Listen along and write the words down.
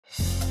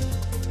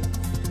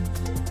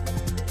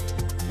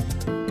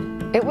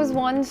It was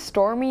one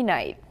stormy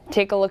night.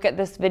 Take a look at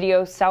this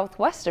video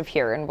southwest of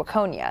here in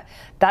Waconia.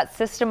 That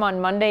system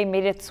on Monday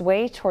made its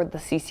way toward the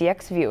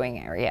CCX viewing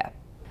area.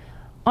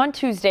 On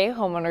Tuesday,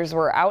 homeowners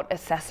were out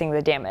assessing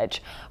the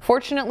damage.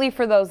 Fortunately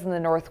for those in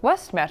the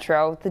Northwest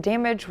Metro, the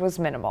damage was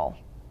minimal.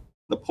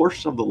 The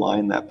portion of the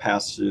line that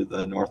passed through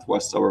the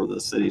northwest suburb of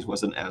the cities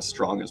wasn't as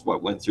strong as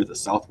what went through the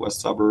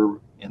southwest suburb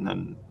and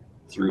then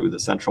through the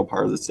central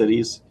part of the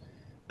cities.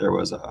 There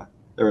was a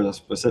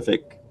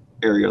specific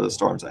area of the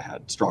storms that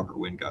had stronger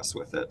wind gusts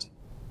with it.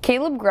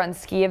 Caleb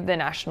Grunzke of the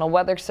National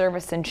Weather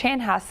Service in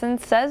Chanhassen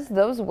says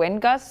those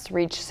wind gusts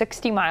reached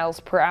 60 miles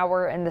per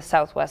hour in the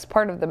southwest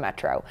part of the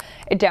metro.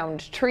 It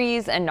downed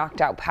trees and knocked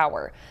out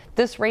power.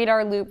 This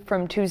radar loop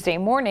from Tuesday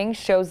morning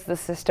shows the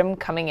system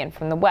coming in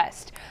from the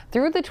west,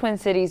 through the Twin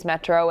Cities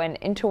metro and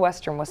into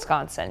western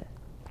Wisconsin.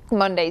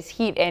 Monday's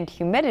heat and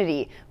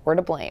humidity were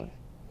to blame.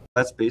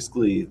 That's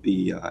basically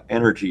the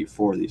energy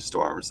for these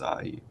storms.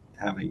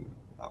 Having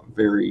a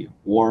very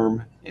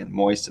warm and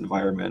moist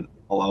environment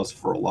allows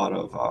for a lot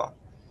of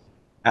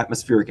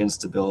atmospheric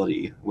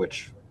instability,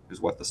 which is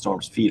what the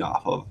storms feed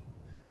off of.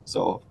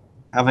 So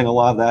having a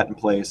lot of that in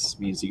place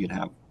means you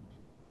can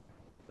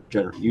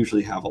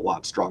usually have a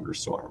lot stronger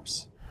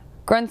storms.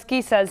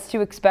 Grunzke says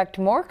to expect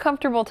more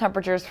comfortable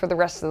temperatures for the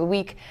rest of the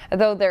week,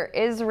 though there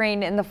is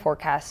rain in the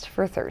forecast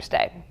for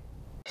Thursday.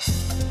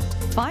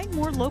 Find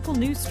more local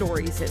news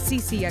stories at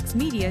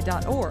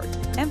ccxmedia.org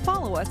and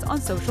follow us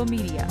on social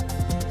media.